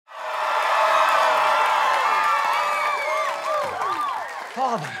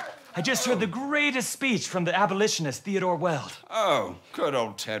Father, I just heard the greatest speech from the abolitionist Theodore Weld. Oh, good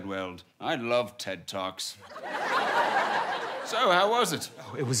old Ted Weld. I love TED Talks. So, how was it?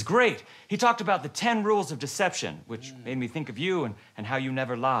 Oh, it was great. He talked about the 10 rules of deception, which made me think of you and how you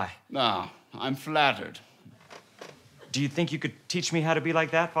never lie. Ah, I'm flattered. Do you think you could teach me how to be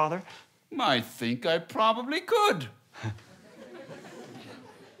like that, Father? I think I probably could.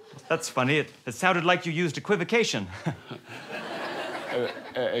 That's funny. It sounded like you used equivocation.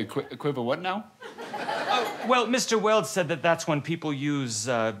 Equivocal what now? Well, Mr. Weld said that that's when people use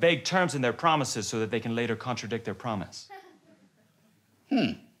vague terms in their promises so that they can later contradict their promise.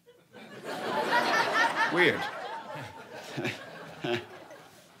 Weird.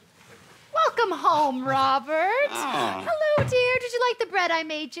 Welcome home, Robert. Oh. Hello, dear. Did you like the bread I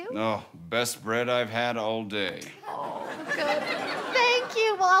made you? Oh, best bread I've had all day. Oh, good. Thank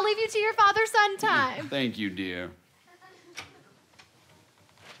you. Well, I'll leave you to your father-son time. Thank you, dear.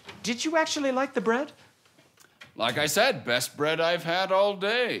 Did you actually like the bread? Like I said, best bread I've had all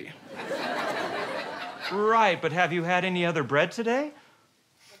day. Right, but have you had any other bread today?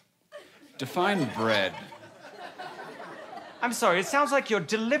 Define bread. I'm sorry, it sounds like you're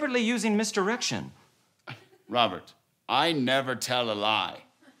deliberately using misdirection. Robert, I never tell a lie.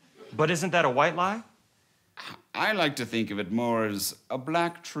 But isn't that a white lie? I like to think of it more as a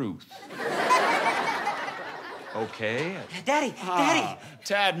black truth. Okay. Daddy!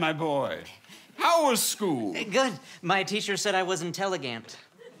 Tad, my boy, how was school? Good. My teacher said I was intelligent.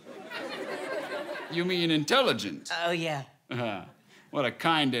 You mean intelligent? Oh, yeah. What a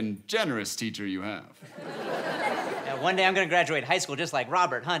kind and generous teacher you have. One day I'm gonna graduate high school just like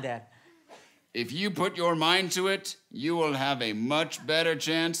Robert, huh, Dad? If you put your mind to it, you will have a much better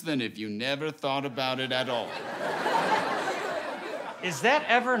chance than if you never thought about it at all. Is that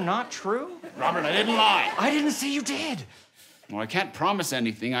ever not true? Robert, I didn't lie. I didn't say you did. Well, I can't promise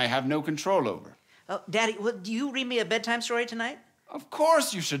anything I have no control over. Oh, Daddy, do you read me a bedtime story tonight? Of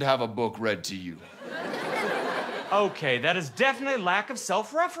course you should have a book read to you. Okay, that is definitely lack of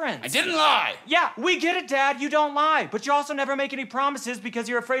self-reference. I didn't lie! Yeah, we get it, Dad. You don't lie. But you also never make any promises because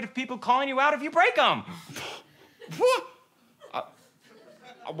you're afraid of people calling you out if you break them. What?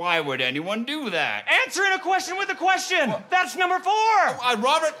 Why would anyone do that? Answering a question with a question. What? That's number 4.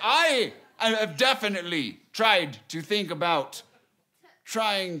 Robert, I have definitely tried to think about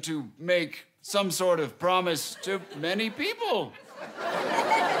trying to make some sort of promise to many people.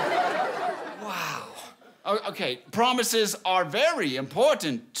 Wow. Okay, promises are very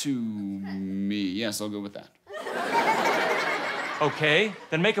important to me. Yes, I'll go with that. Okay,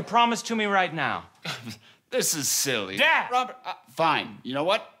 then make a promise to me right now. This is silly. Dad! Robert, fine. You know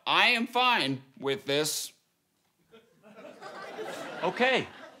what? I am fine with this. Okay.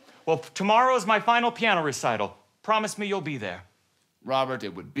 Well, tomorrow is my final piano recital. Promise me you'll be there. Robert,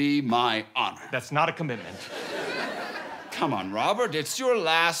 it would be my honor. That's not a commitment. Come on, Robert. It's your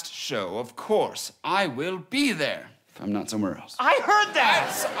last show. Of course, I will be there. If I'm not somewhere else. I heard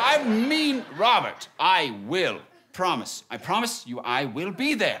that! I mean, Robert, I will. Promise. I promise you I will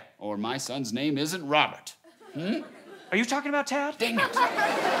be there. Or my son's name isn't Robert. Are you talking about Tad? Dang it.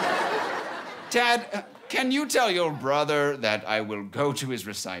 Tad, can you tell your brother that I will go to his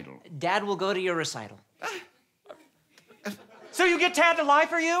recital? Dad will go to your recital. So you get Tad to lie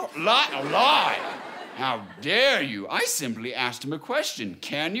for you? Lie? How dare you? I simply asked him a question.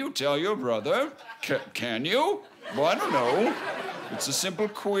 Can you tell your brother? Can you? Well, I don't know. It's a simple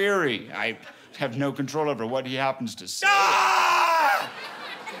query. I have no control over what he happens to say. Ah!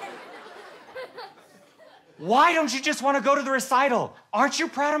 Why don't you just want to go to the recital? Aren't you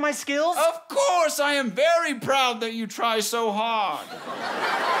proud of my skills? Of course, I am very proud that you try so hard.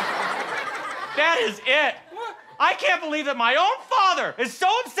 That is it. What? I can't believe that my own father is so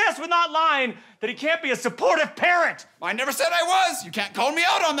obsessed with not lying that he can't be a supportive parent. I never said I was. You can't call me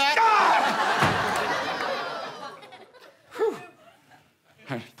out on that.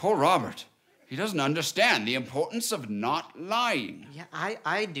 Poor Robert. He doesn't understand the importance of not lying. Yeah,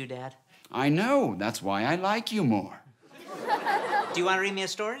 I do, Dad. I know. That's why I like you more. Do you want to read me a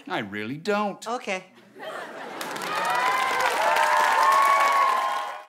story? I really don't. Okay.